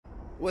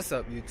What's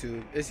up,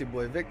 YouTube? It's your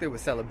boy Victor with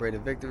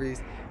Celebrating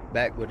Victories,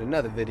 back with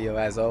another video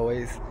as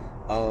always.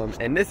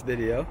 In this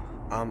video,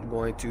 I'm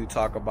going to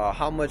talk about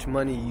how much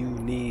money you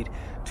need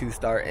to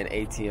start an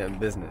ATM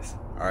business.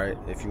 Alright,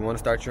 if you want to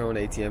start your own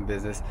ATM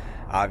business,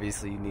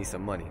 obviously you need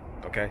some money,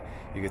 okay?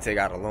 You can take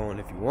out a loan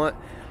if you want.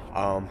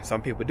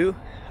 Some people do.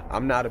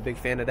 I'm not a big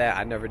fan of that.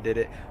 I never did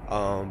it,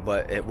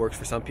 but it works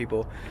for some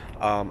people.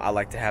 I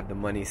like to have the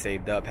money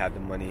saved up, have the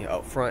money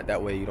up front.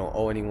 That way you don't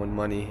owe anyone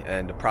money,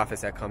 and the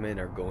profits that come in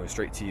are going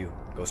straight to you,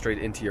 go straight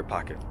into your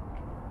pocket.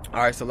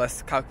 All right, so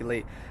let's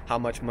calculate how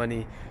much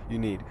money you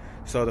need.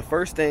 So the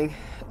first thing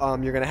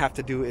you're gonna have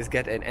to do is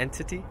get an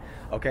entity,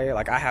 okay?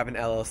 Like I have an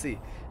LLC,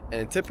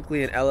 and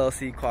typically an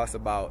LLC costs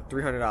about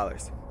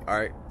 $300, all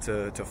right,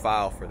 to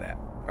file for that.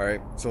 All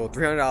right, so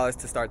 $300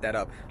 to start that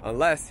up.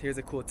 Unless, here's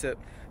a cool tip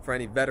for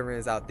any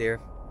veterans out there,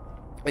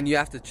 and you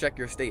have to check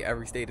your state.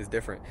 Every state is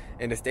different.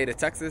 In the state of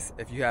Texas,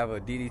 if you have a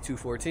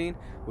DD-214,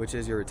 which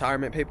is your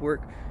retirement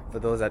paperwork, for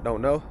those that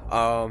don't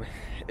know,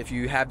 if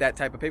you have that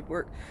type of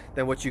paperwork,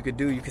 then what you could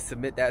do, you could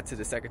submit that to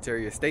the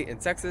Secretary of State in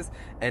Texas,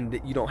 and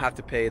you don't have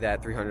to pay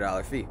that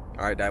 $300 fee.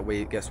 All right, that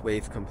way it gets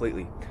waived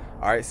completely.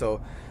 All right,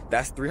 so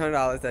that's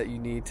 $300 that you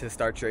need to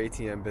start your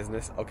ATM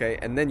business, okay?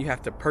 And then you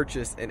have to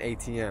purchase an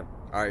ATM.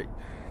 All right,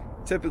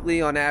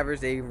 typically on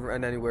average they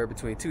run anywhere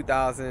between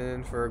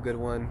 $2,000 for a good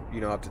one, you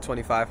know, up to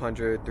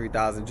 $2,500,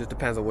 $3,000, just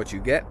depends on what you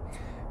get.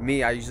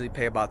 Me, I usually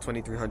pay about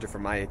 $2,300 for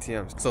my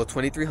ATMs. So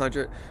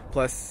 $2,300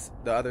 plus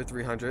the other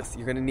 $300,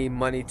 you're gonna need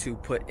money to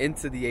put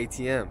into the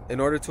ATM.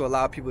 In order to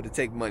allow people to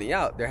take money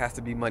out, there has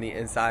to be money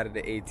inside of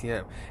the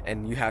ATM,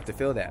 and you have to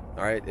fill that.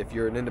 All right, if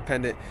you're an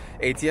independent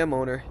ATM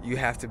owner, you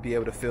have to be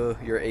able to fill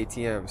your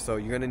ATM. So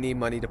you're gonna need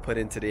money to put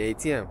into the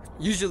ATM.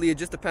 Usually it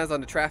just depends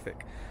on the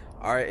traffic.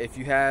 All right, if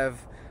you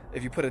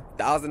put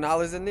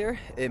 $1,000 in there,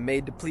 it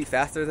may deplete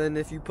faster than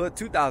if you put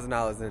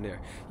 $2,000 in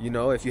there. You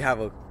know, if you have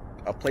a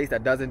place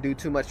that doesn't do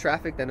too much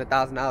traffic, then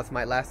 $1,000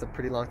 might last a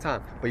pretty long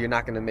time, but you're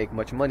not going to make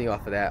much money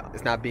off of that.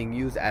 It's not being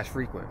used as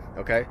frequent,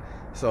 okay?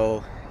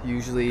 So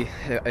usually,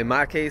 in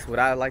my case, what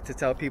I like to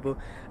tell people,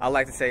 I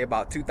like to say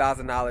about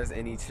 $2,000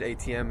 in each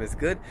ATM is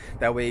good.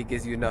 That way it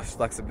gives you enough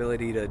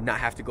flexibility to not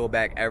have to go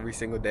back every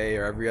single day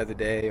or every other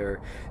day,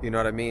 or, you know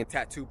what I mean?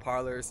 Tattoo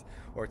parlors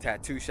or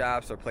tattoo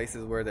shops or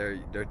places where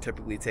they're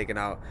typically taking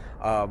out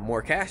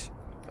more cash.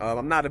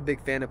 I'm not a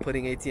big fan of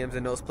putting ATMs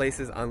in those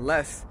places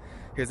unless,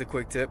 here's a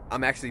quick tip,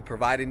 I'm actually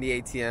providing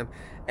the ATM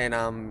and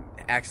I'm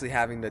actually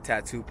having the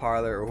tattoo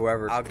parlor or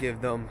whoever, I'll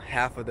give them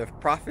half of the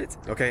profits,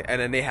 okay?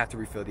 And then they have to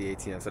refill the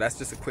ATM. So that's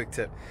just a quick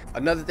tip.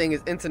 Another thing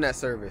is internet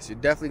service. You're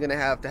definitely gonna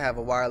have to have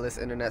a wireless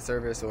internet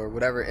service or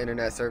whatever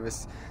internet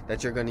service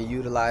that you're gonna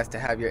utilize to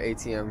have your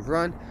ATM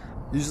run.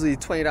 Usually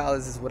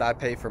 $20 is what I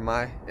pay for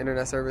my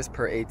internet service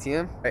per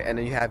ATM. Right? And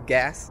then you have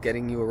gas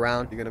getting you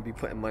around. You're gonna be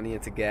putting money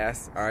into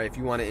gas. All right, if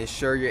you wanna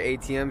insure your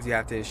ATMs, you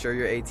have to insure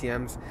your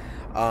ATMs.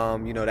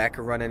 You know, that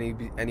could run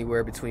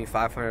anywhere between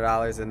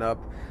 $500 and up,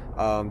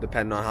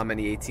 depending on how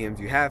many ATMs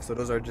you have. So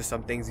those are just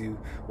some things you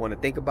wanna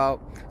think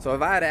about. So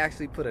if I had to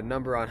actually put a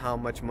number on how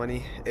much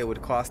money it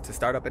would cost to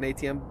start up an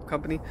ATM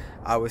company,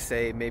 I would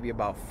say maybe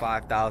about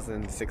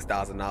 $5,000,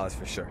 $6,000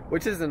 for sure,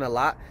 which isn't a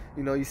lot.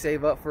 You know, you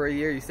save up for a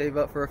year, you save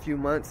up for a few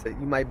months,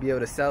 you might be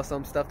able to sell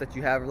some stuff that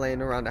you have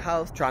laying around the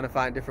house, trying to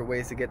find different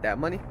ways to get that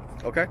money,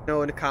 okay?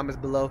 Know in the comments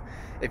below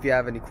if you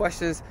have any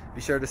questions. Be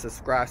sure to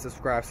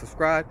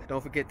subscribe.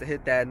 Don't forget to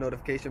hit that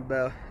notification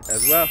bell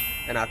as well,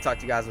 and I'll talk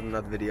to you guys with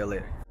another video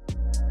later.